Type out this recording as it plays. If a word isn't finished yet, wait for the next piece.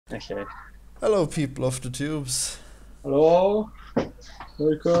Okay. Hello, people of the tubes. Hello.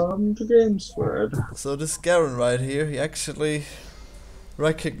 Welcome to Games World. So this Garen right here, he actually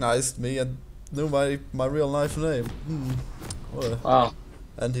recognized me and knew my real life name. What Wow.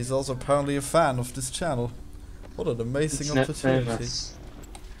 and he's also apparently a fan of this channel. What an amazing Internet opportunity. famous.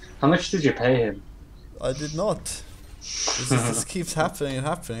 How much did you pay him? I did not. This keeps happening and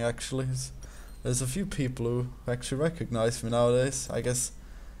happening actually. There's a few people who actually recognize me nowadays. I guess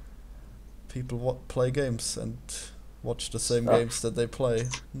people play games and watch the same Stuff. games that they play.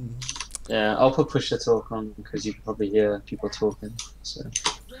 Yeah, I'll put push to talk on because you can probably hear people talking. So.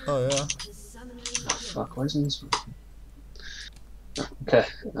 Oh yeah. Oh, fuck, why isn't this working? Okay,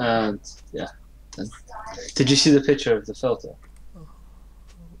 and yeah. Then. Did you see the picture of the filter?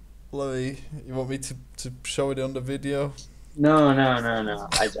 Louis, you want me to show it on the video? No.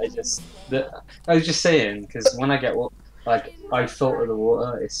 I was just saying because when I get like I filter the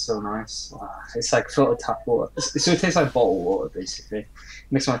water, it's so nice. It's like filtered tap water. So it tastes like bottled water basically. It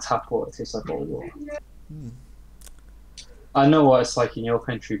makes my tap water taste like bottled water. Hmm. I know what it's like in your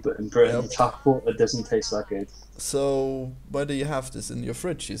country, but in Britain, Yep. the tap water doesn't taste that good. So, where do you have this? In your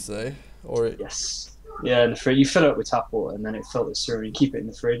fridge, you say? Or Yes. Yeah, in the fridge. You fill it up with tap water and then it filters through and you keep it in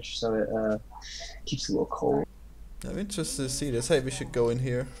the fridge so it keeps it a little cold. I'm interested to see this. Hey, we should go in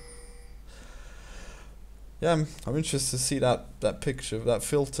here. Yeah, I'm interested to see that picture of that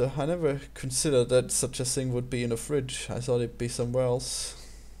filter. I never considered that such a thing would be in a fridge. I thought it'd be somewhere else.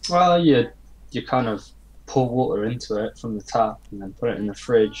 Well, you kind of pour water into it from the tap and then put it in the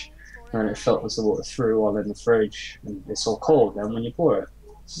fridge and then it filters the water through while in the fridge and it's all cold then when you pour it.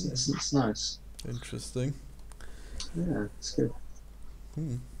 It's nice. Interesting. Yeah, it's good.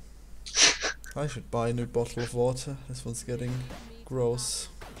 Hmm. I should buy a new bottle of water. This one's getting gross.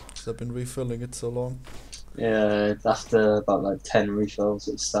 'Cause I've been refilling it so long. Yeah, after about like 10 refills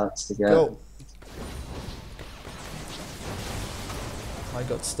it starts to get... Go! I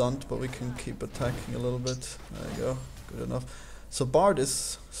got stunned, but we can keep attacking a little bit. There you go. Good enough. So Bard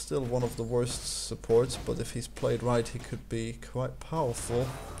is still one of the worst supports, but if he's played right, he could be quite powerful.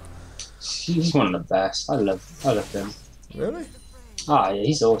 He's one of the best. I love him. Really? Ah, yeah,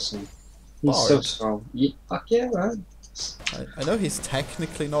 he's awesome. He's so Bard. strong. Yeah, fuck yeah, man. I know he's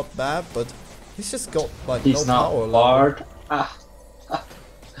technically not bad, but he's just got like He's no not power level. Bard.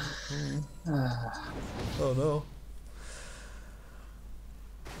 Oh no.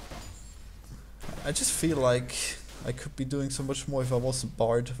 I just feel like I could be doing so much more if I wasn't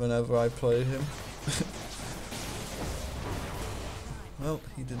Bard whenever I play him. Well,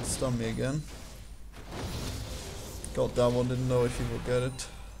 he didn't stun me again. Got that one, didn't know if he would get it.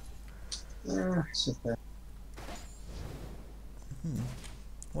 It's okay.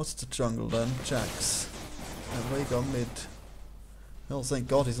 What's the jungle then? Jax. And Veigar mid. Well, thank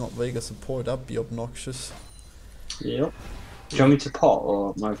God he's not Veigar support, that'd be obnoxious. Yep. Do you want me to pot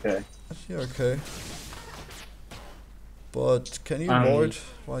or am I okay? You're okay. But can you ward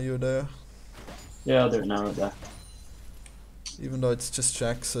while you're there? Yeah, I'll do it now right there. Even though it's just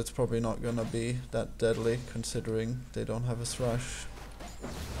Jax, so it's probably not gonna be that deadly considering they don't have a thrash.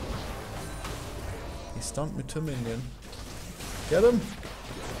 He stunned me to a minion. Get him!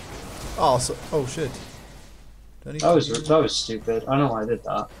 Oh, oh shit. That was stupid. I don't know why I did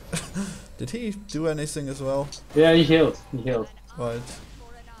that. Did he do anything as well? Yeah, he healed. He healed. Right.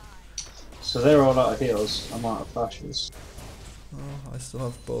 So they're all out of heals. I'm out of flashes. Oh, I still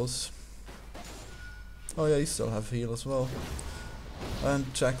have bows. Oh yeah, you still have heal as well.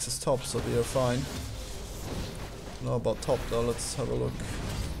 And Jax is top, so we are fine. Know about top though, let's have a look.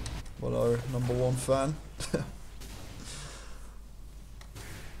 What our #1 fan.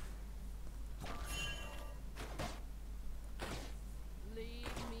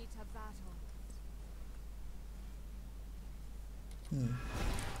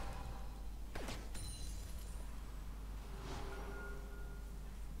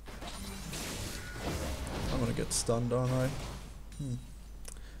 I'm gonna get stunned, aren't I? I'm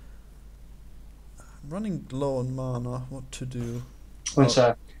running low on mana, what to do? One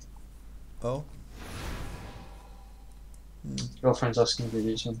sec. Oh? Girlfriend's asking to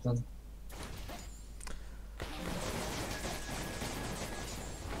do something.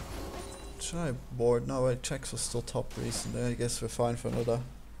 Should I board? No, wait, Jax was still top recently. I guess we're fine for another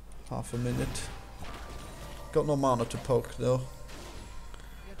half a minute. Got no mana to poke though.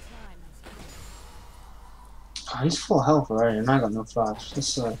 Oh, he's full health already and I got no flash.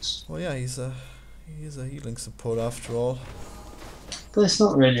 This sucks. Well, yeah, he's a healing support after all. But it's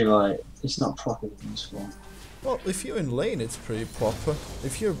not really like, it's not properly useful. Well, if you're in lane, it's pretty proper.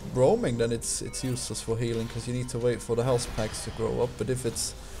 If you're roaming, then it's useless for healing because you need to wait for the health packs to grow up. But if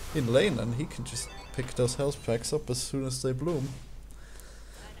it's in lane, and he can just pick those health packs up as soon as they bloom.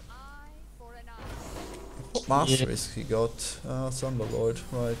 What master is he got? Thunderlord,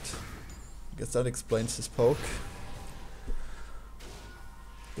 right. I guess that explains his poke.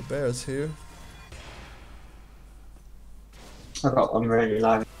 The bear's here. I'm really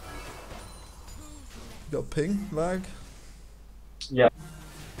lagging. You got ping lag? Yeah.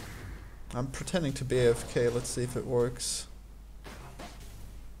 I'm pretending to be AFK, let's see if it works.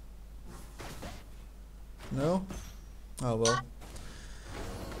 No? Oh well.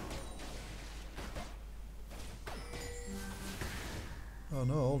 Oh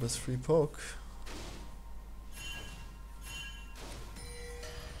no, all this free poke.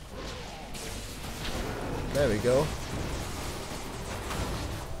 There we go.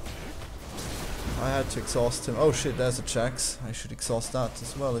 I had to exhaust him. Oh shit, there's a Jax. I should exhaust that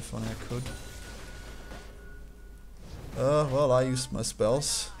as well if only I could. Well, I used my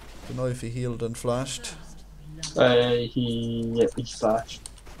spells. Don't know if he healed and flashed. He flashed.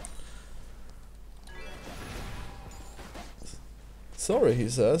 Sorry, he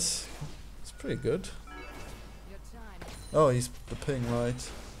says. It's pretty good. Oh, he's the ping, right.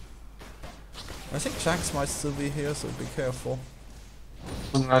 I think Jax might still be here, so be careful.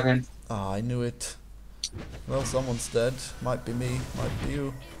 I'm lagging. Ah, I knew it. Well, someone's dead. Might be me, might be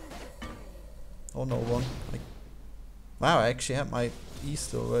you. Oh, no one. Wow, I actually had my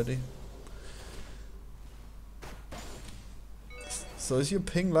East already. So is your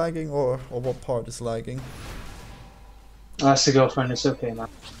ping lagging, or what part is lagging? That's the girlfriend, it's okay now.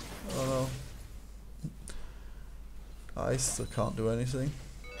 Oh no. I still can't do anything.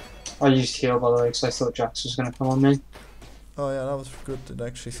 I used heal by the way because I thought Jax was going to come on me. Oh yeah, that was good. It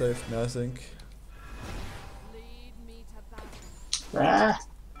actually saved me, I think. Ah.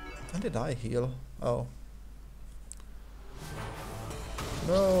 When did I heal? Oh.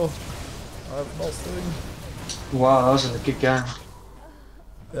 No! I have nothing. Wow, that was a good game.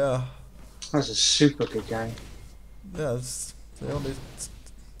 Yeah. That was a super good game. Yeah, it's the only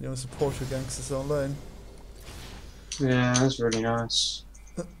support who ganks his own lane. Yeah, that's really nice.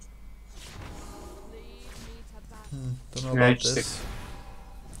 Don't know Yeah, about this.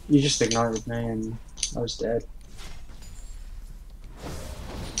 You just ignited me and I was dead.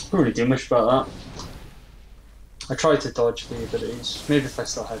 Couldn't really do much about that. I tried to dodge the abilities. Maybe if I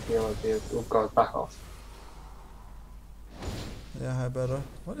still had heal, I'd be able to go back off. Yeah, I better.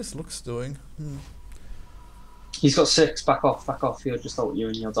 What is Lux doing? He's got 6, back off, he'll just ult you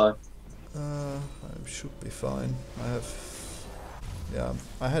and you'll die. I should be fine. I have... Yeah,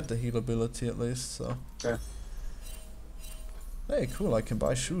 I had the heal ability at least, so... Okay. Hey, cool, I can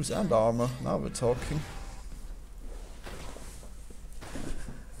buy shoes and armor. Now we're talking.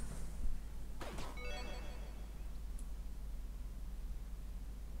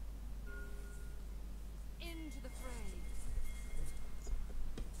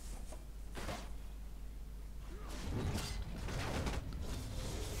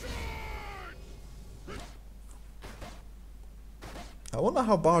 I wonder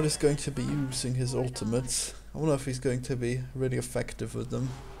how Bard is going to be using his ultimates. I wonder if he's going to be really effective with them.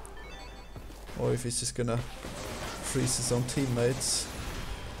 Or if he's just gonna freeze his own teammates.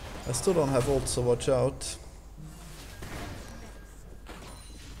 I still don't have ult, so watch out.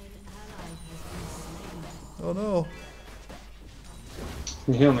 Oh no.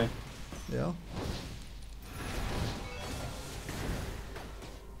 Can you heal me? Yeah.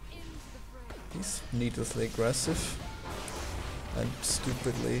 He's needlessly aggressive. And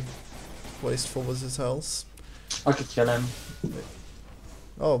stupidly wasteful with his health. I could kill him.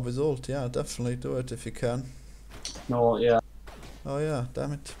 Oh, with ult, yeah, definitely do it if you can. No, yeah. Oh yeah,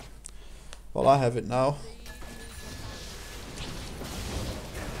 damn it. Well, I have it now.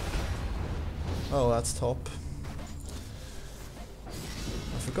 Oh, that's top.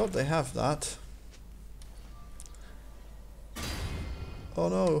 I forgot they have that. Oh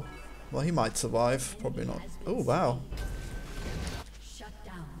no. Well, he might survive. Probably not. Oh, wow.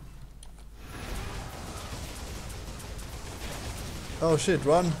 Oh shit,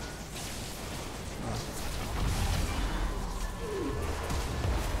 run.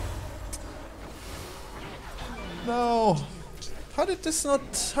 No. How did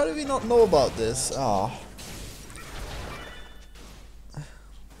we not know about this? Ah.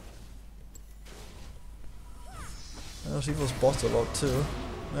 Well, she was bot a lot too.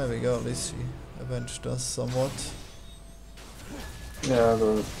 There we go, at least she avenged us somewhat. Yeah,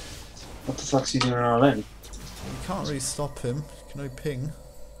 but what the fuck's he doing in our lane? You can't really stop him. You can only ping.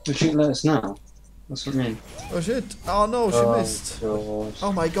 You should let us know. That's what I mean. Oh shit! Oh no, she missed. God.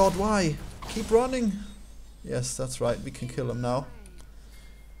 Oh my god, why? Keep running. Yes, that's right. We can kill him now.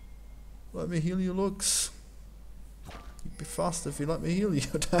 Let me heal you, Lux. You'd be fast if you let me heal you,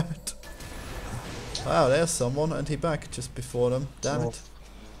 damn it. Wow, there's someone, and he back just before them. Damn it.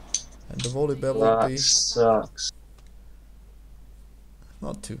 And the volleyball would be... That sucks.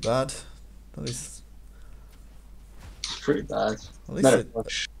 Not too bad. At least... It's pretty bad. At least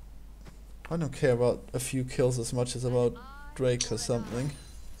push. I don't care about a few kills as much as about Drake or something.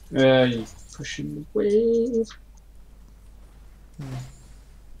 Yeah, you're pushing the wave.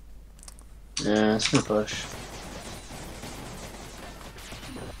 Yeah, it's gonna push.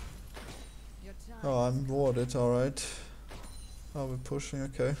 Oh, I'm warded, alright. Oh, we're pushing,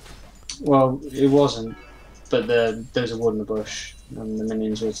 okay. Well, it wasn't, but there's a wood in the bush, and the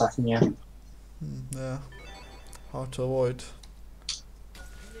minions were attacking you. Yeah, hard to avoid.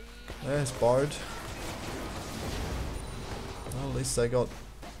 There's Bard. Well, at least I got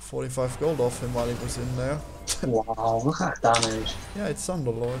 45 gold off him while he was in there. Wow, look at that damage. Yeah, it's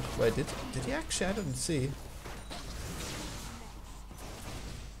Thunderlord. Wait, did he actually? I didn't see.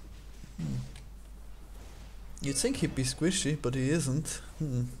 You'd think he'd be squishy, but he isn't.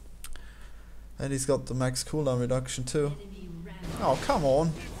 And he's got the max cooldown reduction too. Oh, come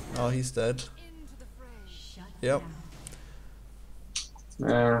on. Oh, he's dead. Yep.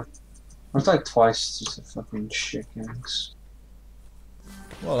 Yeah. I've died twice just to fucking chickens.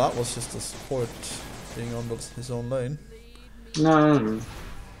 Well, that was just a support being on his own lane. No.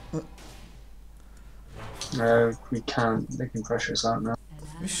 No, we can't. They can pressure us out now.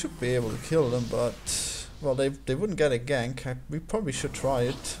 We should be able to kill them, but... Well, they wouldn't get a gank. We probably should try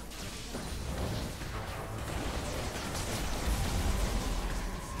it.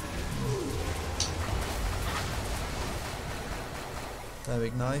 Have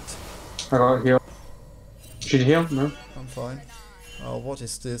ignite. I got heal. Should you heal? No. I'm fine. Oh, what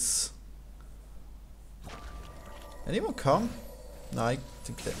is this? Anyone come? No, I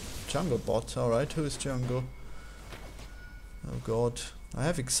think the jungle bot. Alright, who is jungle? Oh god. I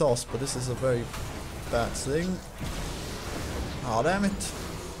have exhaust, but this is a very bad thing. Oh, damn it.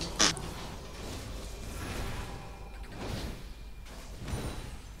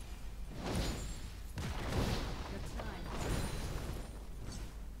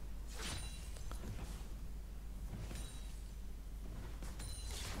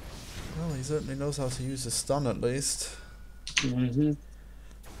 Well, he certainly knows how to use a stun at least. Mm-hmm.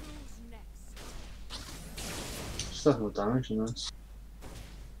 Just does more damage in this.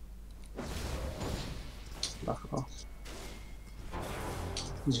 Back off.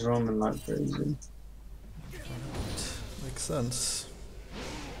 He's roaming like crazy. Makes sense.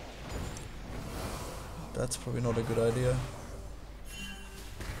 That's probably not a good idea.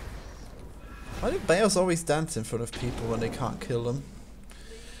 Why do bears always dance in front of people when they can't kill them?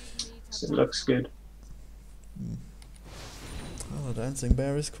 So it looks good. Oh, the dancing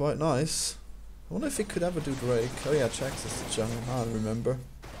bear is quite nice. I wonder if he could ever do Drake. Oh yeah, Jax is the jungle. I remember.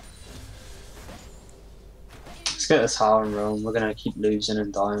 Let's get this tower and roam. We're gonna keep losing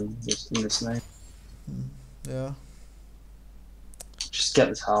and dying in this lane. Yeah. Just get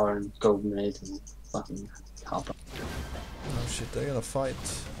the tower and go mid and fucking help them. Oh shit, they're gonna fight,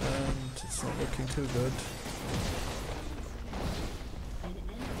 and it's not looking too good.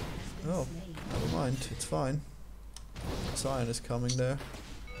 Oh, never mind, it's fine. Sion is coming there.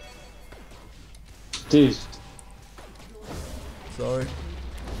 Dude. Sorry.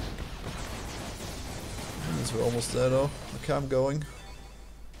 Means we're almost there though. Okay, I'm going.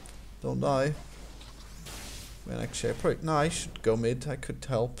 Don't die. I mean, actually, no, I should go mid. I could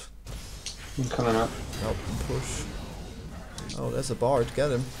help. I'm coming up. Help them push. Oh, there's a bard.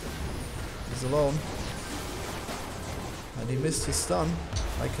 Get him. He's alone. And he missed his stun.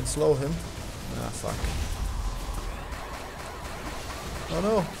 I can slow him. Ah, fuck. Oh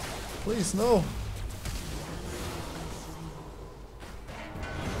no. Please, no.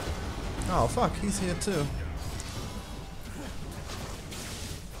 Oh, fuck. He's here too.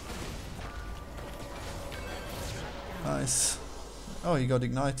 Nice. Oh, he got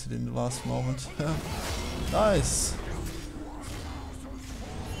ignited in the last moment. Nice.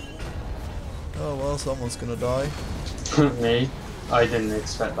 Oh well, someone's gonna die. Me? I didn't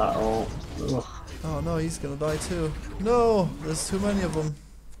expect that at all. Ugh. Oh no, he's gonna die too. No! There's too many of them.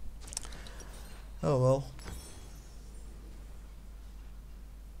 Oh well.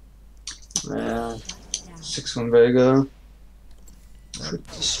 Yeah. 6-1 Vega.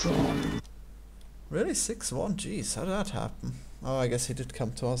 Pretty strong. Really? 6-1? Jeez, how did that happen? Oh, I guess he did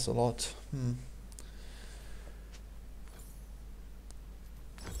come to us a lot.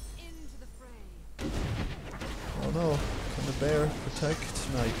 Oh no, can the bear protect?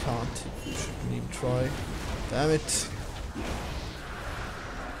 No, he can't. He shouldn't even try. Damn it.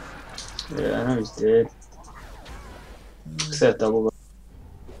 Yeah, I know he's dead. Except double.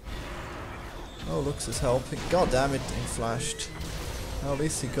 Oh, Lux is helping. God damn it, he flashed. Well, at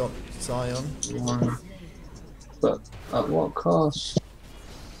least he got Zion. One. But at what cost?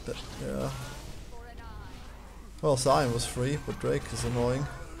 But, yeah. Well, Zion was free, but Drake is annoying.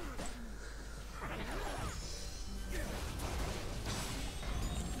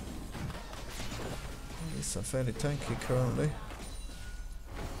 He's fairly tanky currently.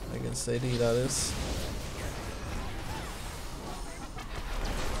 Against AD, that is.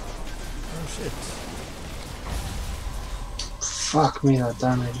 Oh shit. Fuck me, that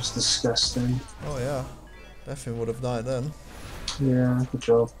damage is disgusting. Oh yeah. Definitely would have died then. Yeah, good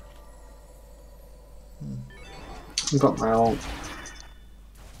job. I got my ult.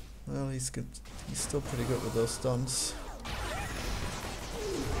 Well, he's good. He's still pretty good with those stunts.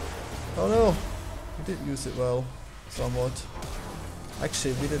 Oh no! We did use it well, somewhat.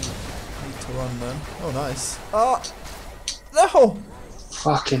 Actually, we didn't need to run, man. Oh, nice. Ah! No!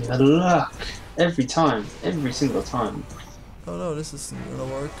 Fucking the luck! Every time, every single time. Oh no, this isn't gonna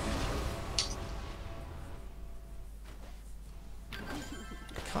work.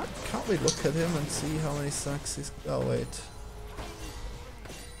 Can't we look at him and see how many stacks he's... Oh wait.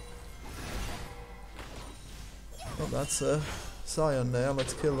 Oh, that's a Zion there,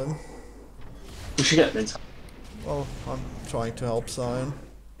 let's kill him. We should get this. Well, I'm trying to help Zion.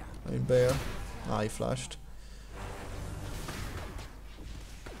 I mean Bear. Ah, he flashed.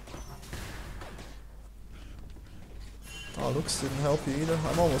 Oh, Lux didn't help you either.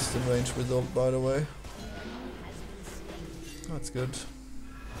 I'm almost in range with ult, by the way. That's good.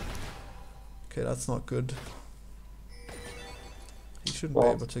 Okay, that's not good. He shouldn't be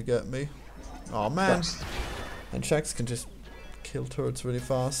able to get me. Oh man! And Shax can just kill turrets really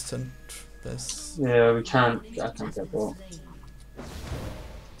fast, and there's... Yeah, we can't. I can't get bought.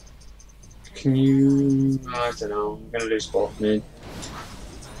 Can you? I don't know. I'm gonna lose bot mid.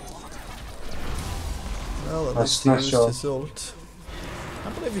 Well, at least he used his ult. I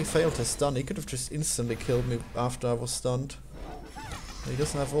believe he failed his stun. He could have just instantly killed me after I was stunned. He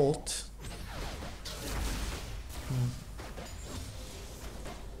doesn't have ult.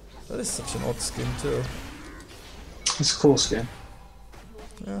 That is such an odd skin too. It's a cool skin.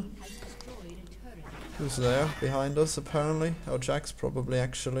 Yeah. Who's there? Behind us apparently. Oh, Jack's probably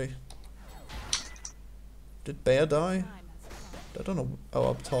actually. Did Bear die? I don't know. Oh,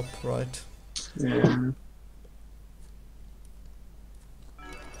 up top, right. Yeah.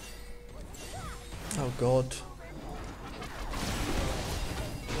 Oh god.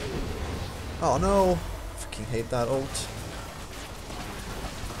 Oh no! Fucking hate that ult.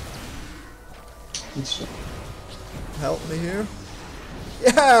 Help me here.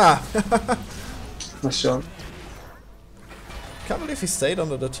 Yeah! Nice shot. Can't believe he stayed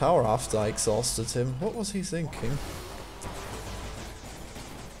under the tower after I exhausted him. What was he thinking?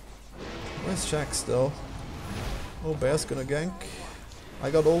 Where's Jax though? Oh, Bear's gonna gank. I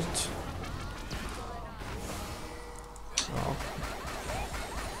got ult. Oh.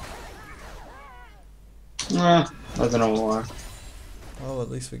 Nah, I don't know why. Well, at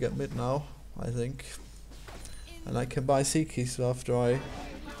least we get mid now, I think. And I can buy sea keys after I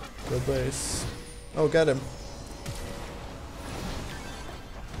go base. Oh, get him.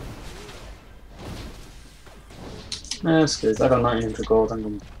 Nah, that's good. I got 900 gold.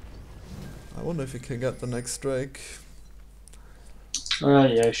 I wonder if you can get the next Drake.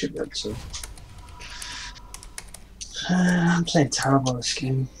 Yeah, I should be able to. I'm playing terrible this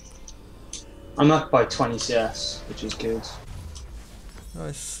game. I'm up by 20 CS, which is good.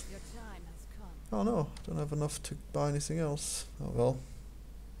 Nice. Oh no, don't have enough to buy anything else. Oh well.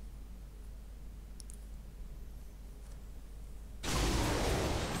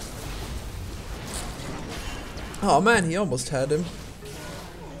 Oh man, he almost had him.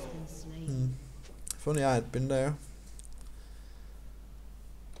 If only I had been there.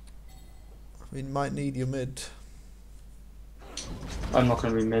 We might need you mid. I'm not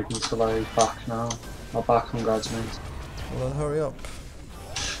going to be mid until I back now. I'll back on God's mid. Well then hurry up.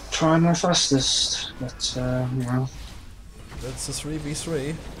 Trying my fastest, but you know. That's a 3v3.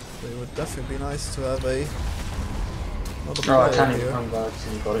 It would definitely be nice to have a... Oh, I can't even come back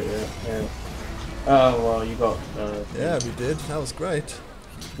and you got it yet. Yeah. Oh, well, you got... yeah, we did. That was great.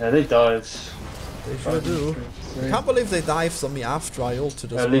 Yeah, they dived. They sure do. I can't believe they dived on me after I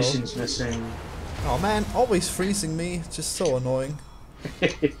ulted as well. Lucian's missing. Oh man, always freezing me. It's just so annoying.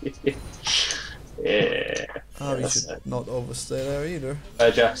 Yeah. Oh, we should not overstay there either.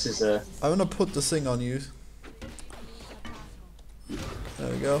 Jax is there. I'm gonna put the thing on you.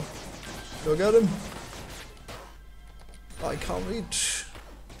 There we go. Go get him. Oh, I can't reach.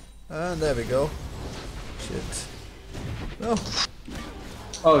 And there we go. Shit. No.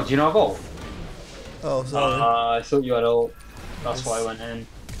 Oh, do you not have ult? Oh, sorry. I thought you had ult. That's why I went in.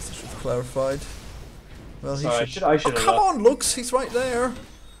 Guess I should have clarified. Well, Sorry, he should. I should Oh, have come left. on, Lux, he's right there.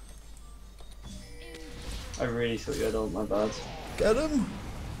 I really thought you had ult, my bad. Get him.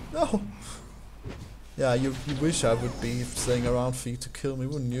 No. Yeah, you wish I would be staying around for you to kill me,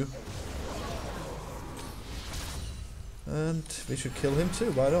 wouldn't you? And we should kill him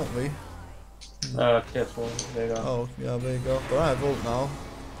too, why don't we? Careful. There you go. Oh, yeah, there you go. But I have ult now.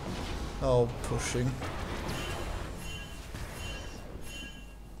 Oh, pushing.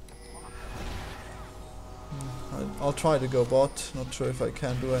 I'll try to go bot. Not sure if I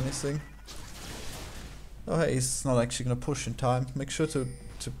can do anything. Oh, hey, he's not actually gonna push in time. Make sure to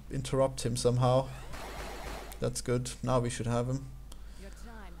interrupt him somehow. That's good. Now we should have him. Your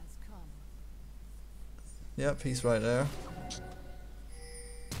time has come. Yep, he's right there.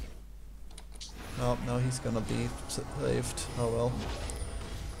 Oh, no, he's gonna be saved. Oh well.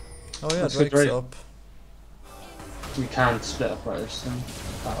 Oh yeah, That's Drake's good, Drake. up. We can't split up right this time.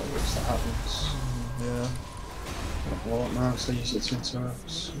 If that happens. Yeah. What now? So use it to interrupt.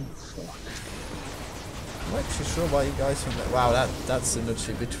 Oh, fuck. I'm actually sure why you guys went there. Wow, that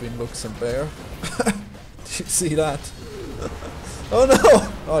synergy between Lux and Bear. Did you see that? Oh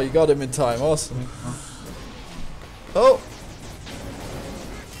no! Oh, you got him in time. Awesome. Oh!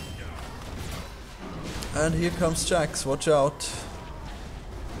 And here comes Jax. Watch out.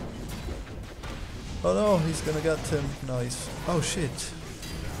 Oh no, he's gonna get him. No, he's... Oh shit.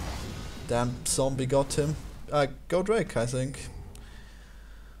 Damn, zombie got him. Go Drake, I think.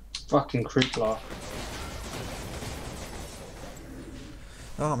 Fucking creep block.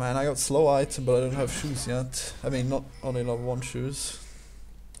 Oh man, I got slow item, but I don't have shoes yet. I mean, not only level 1 shoes.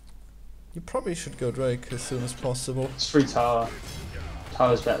 You probably should go Drake as soon as possible. It's free tower.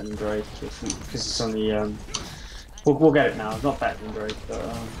 Tower's better than Drake because it's on the we'll get it now. Not better than Drake, but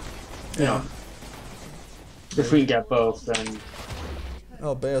you know, if we can get both, then.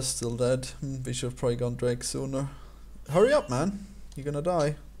 Oh, Bear's still dead. We should have probably gone Drake sooner. Hurry up, man! You're gonna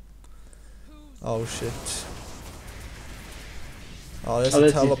die. Oh shit. Oh, there's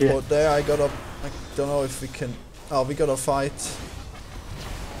a teleport there. I don't know if we can. Oh, we gotta fight.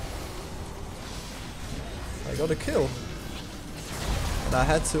 I got a kill. And I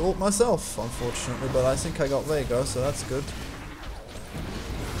had to ult myself, unfortunately, but I think I got Vega, so that's good.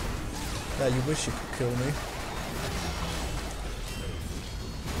 Yeah, you wish you could kill me.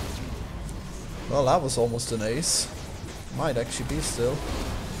 Well, that was almost an ace. Might actually be still.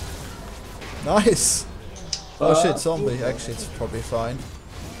 Nice! Oh shit, zombie. Actually, it's probably fine.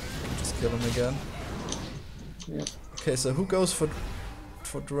 Just kill him again. Yeah. Okay, so who goes for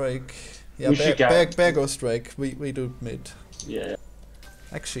Drake? Yeah, Bear goes Drake. We do mid. Yeah.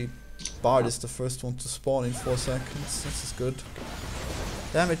 Actually, Bard is the first one to spawn in 4 seconds. This is good.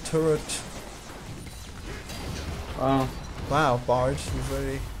 Damn it, turret. Wow, Bard, you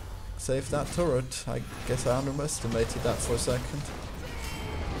really saved that turret. I guess I underestimated that for a second.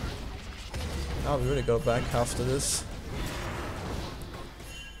 Now we really got back after this.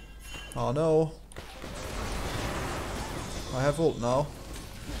 Oh no. I have ult now.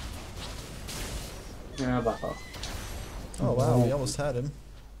 Yeah, back off. Oh wow, we almost had him.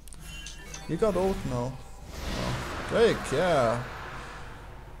 You got ult now. Oh. Drake, yeah.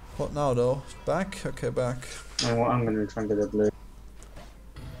 What now though? Back? Okay, back. I'm gonna try and get a blue.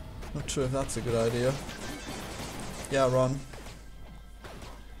 Not sure if that's a good idea. Yeah, run.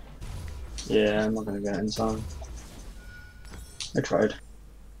 Yeah, I'm not gonna get in time. I tried.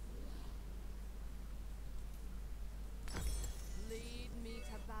 Lead me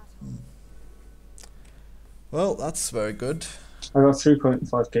to battle. Well, that's very good. I got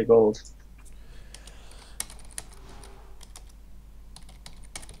 3.5k gold.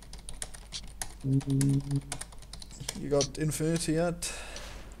 You got infinity yet?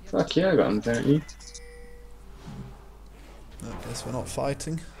 Fuck yeah, I got infinity. I guess we're not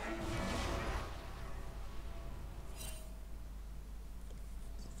fighting.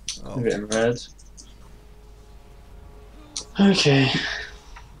 Oh. I'm getting red. Okay.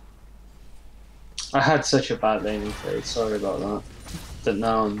 I had such a bad laning phase, sorry about that. But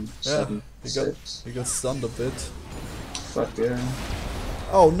now I'm 7, 6. You got stunned a bit. Fuck yeah.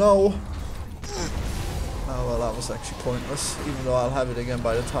 Oh no! Oh well, that was actually pointless, even though I'll have it again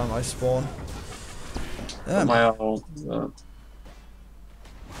by the time I spawn. Damn. My ult.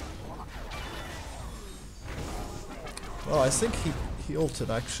 Well, I think he ulted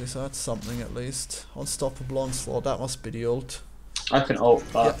actually, so that's something at least. Unstoppable onslaught, that must be the ult. I can ult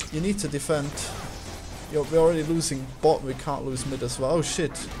back. Yeah, you need to defend. we're already losing bot, we can't lose mid as well. Oh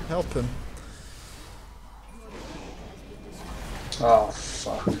shit, help him. Oh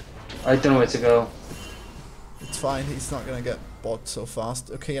fuck. I don't know where to go. It's fine, he's not gonna get bot so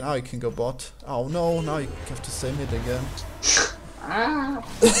fast. Okay, now he can go bot. Oh no, now you have to stay mid again. Ah!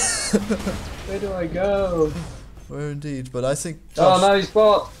 Where do I go? Where indeed, but I think... Oh no, he's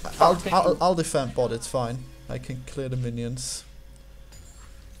bot! I'll defend bot, it's fine. I can clear the minions.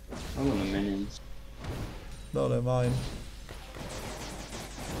 I want the minions. No, they're mine.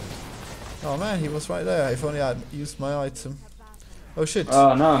 Oh man, he was right there. If only I'd used my item. Oh shit.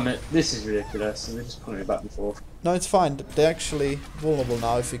 Oh no, this is ridiculous. They're just putting it back and forth. No, it's fine. They're actually vulnerable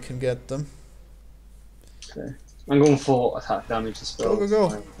now if you can get them. Okay. I'm going for attack damage as well. Go, go,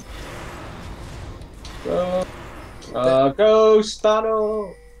 go. Go. Ghost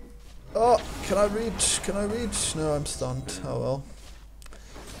battle! Oh, can I reach? Can I reach? No, I'm stunned. Oh well.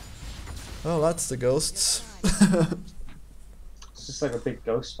 Oh, that's the ghosts. It's just like a big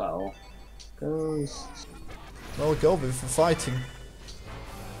ghost battle. Ghost. No, go for fighting.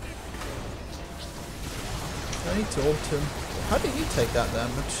 I need to ult him. How did he take that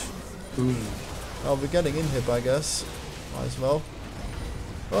damage? Boom. Oh, we're getting in here, I guess. Might as well.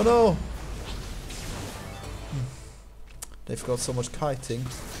 Oh no! They've got so much kiting.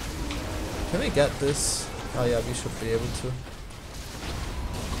 Can we get this? Oh yeah, we should be able to.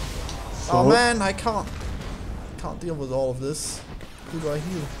 Oh man, I can't deal with all of this. Who do I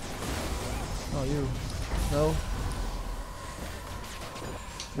heal? Oh, you. No?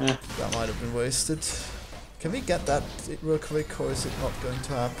 Yeah. That might have been wasted. Can we get that real quick, or is it not going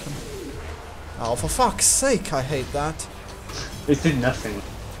to happen? Oh, for fuck's sake, I hate that. It did nothing.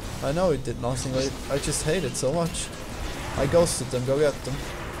 I know it did nothing, I just hate it so much. I ghosted them, go get them.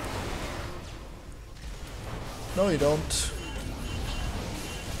 No, you don't.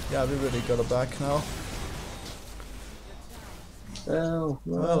 Yeah, we really got it back now. Oh,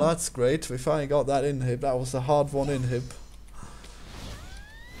 Well, that's great. We finally got that inhib. That was a hard one inhib.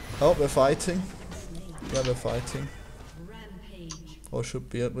 Oh, we're fighting. Yeah, we're fighting. Or should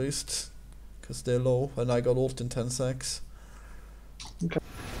be at least. Because they're low and I got ult in 10 secs. Okay.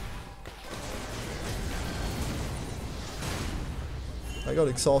 I got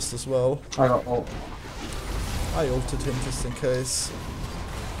exhaust as well. I got ult. I ulted him just in case.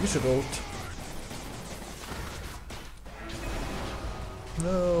 You should ult.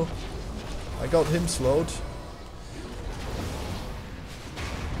 No. I got him slowed.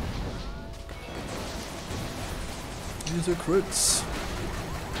 These are crits.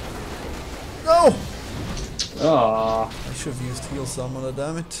 No! Ah. I should have used heal summoner,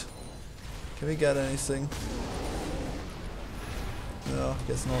 damn it. Can we get anything? No,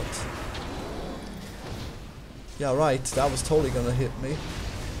 guess not. Yeah, right, that was totally gonna hit me.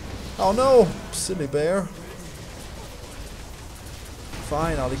 Oh no! Silly bear.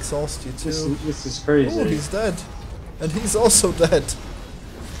 Fine, I'll exhaust you too. This is crazy. Oh, he's dead. And he's also dead.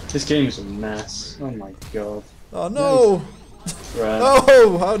 This game's a mess. Oh my god. Oh no! Red.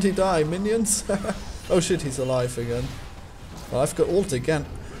 Oh, how'd he die? Minions? Oh shit, he's alive again. Well, I've got ult again.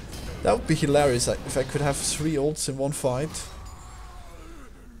 That would be hilarious if I could have 3 ults in one fight.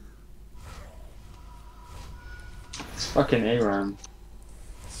 It's fucking ARAM.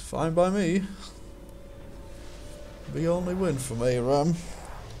 It's fine by me. We only win from ARAM.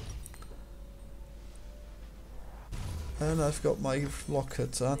 And I've got my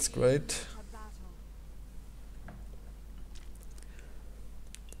locket, so that's great.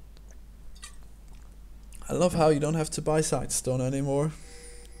 I love how you don't have to buy Sightstone anymore.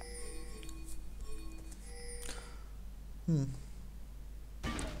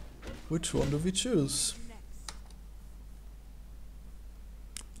 Which one do we choose?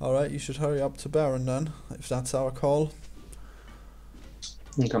 Alright, you should hurry up to Baron then, if that's our call.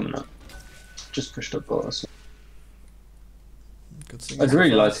 I'm coming up. Just pushed up boss. Good thing I'd it's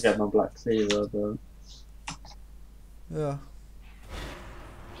really like fast. to get my Black Cleaver, but... Yeah.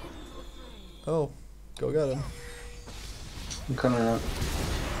 Oh, go get him. I'm coming up.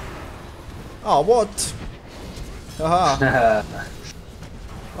 Oh, what? Haha.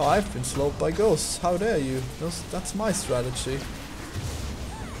 Oh, I've been slowed by ghosts. How dare you? That's my strategy.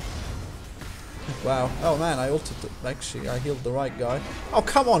 Wow. Oh man, I ulted actually, I healed the right guy. Oh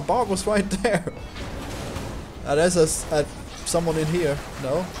come on, Bog was right there. There's someone in here.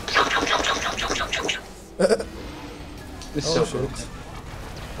 No? It's Oh so shit. good.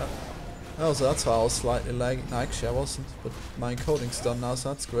 Oh, so that's why I was slightly lagging. No, actually I wasn't, but my encoding's done now, so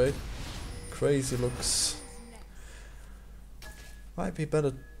that's great. Crazy looks. Might be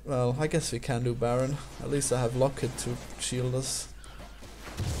better. Well, I guess we can do Baron. At least I have Locket to shield us.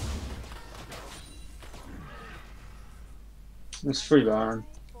 It's free Baron.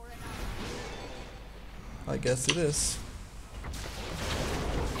 I guess it is.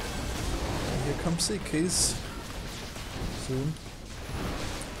 And here comes Seekies. Soon.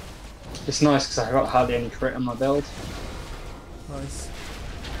 It's nice because I got hardly any crit on my build. Nice.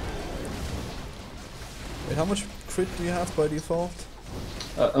 Wait, how much crit do you have by default?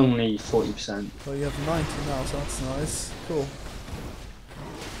 Only 40%. Oh, you have 90 now, so that's nice. Cool.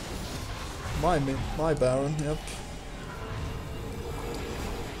 My Baron, yep.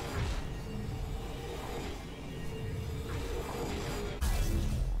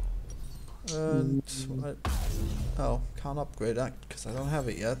 And oh, can't upgrade that because I don't have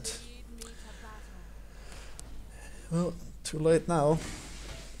it yet. Well, too late now.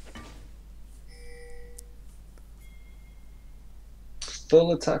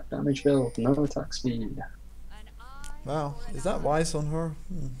 Full attack damage build, no attack speed. Wow, is that wise on her?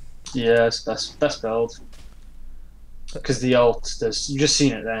 Yeah, it's best build. Because the ult does. You just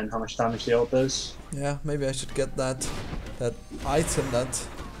seen it then, how much damage the ult does. Yeah, maybe I should get that item that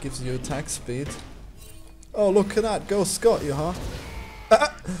gives you attack speed. Oh, look at that! Ghost got you, huh?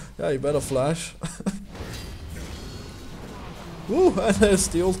 Yeah, you better flash. Woo! And there's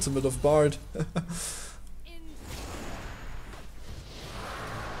the ultimate of Bard.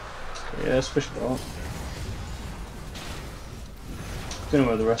 Yeah, let's push it out. Don't know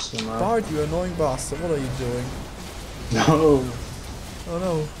where the rest of them are. Bard, you annoying bastard! What are you doing? No. Oh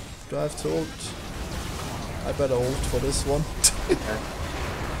no! Do I have to ult? I better ult for this one. Okay.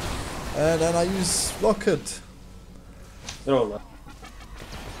 And then I use Rocket. They're all left.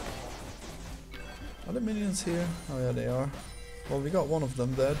 Are the minions here? Oh yeah, they are. Well, we got one of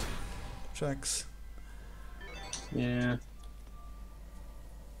them dead. Checks. Yeah.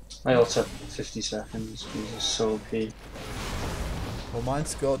 I also have 50 seconds, because it's so OP. Well,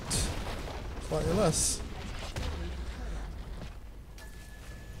 mine's got slightly less.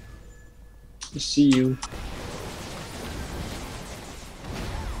 I see you.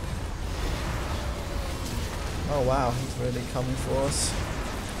 Oh wow, he's really coming for us.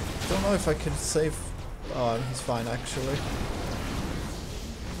 Don't know if I can save. Oh, he's fine actually.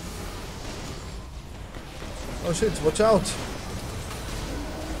 Oh shit, watch out!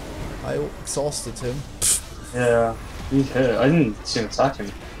 I exhausted him. Yeah, he's hit. I didn't see him attack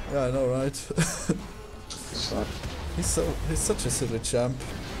him. Yeah, I know, right? So. he's such a silly champ.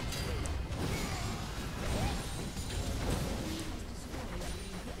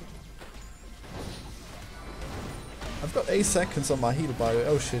 I've got 8 seconds on my heal by the way.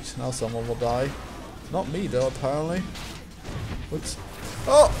 Oh shit, now someone will die. Not me though, apparently. Whoops.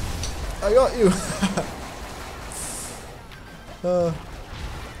 Oh! I got you!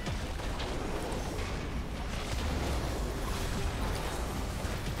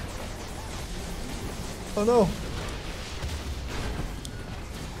 Oh no!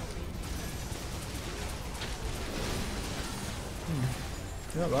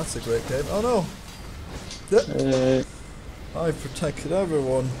 Yeah, that's a great game. Oh no! I protected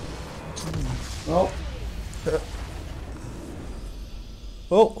everyone. Oh.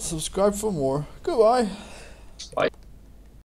 Well, subscribe for more. Goodbye. Bye.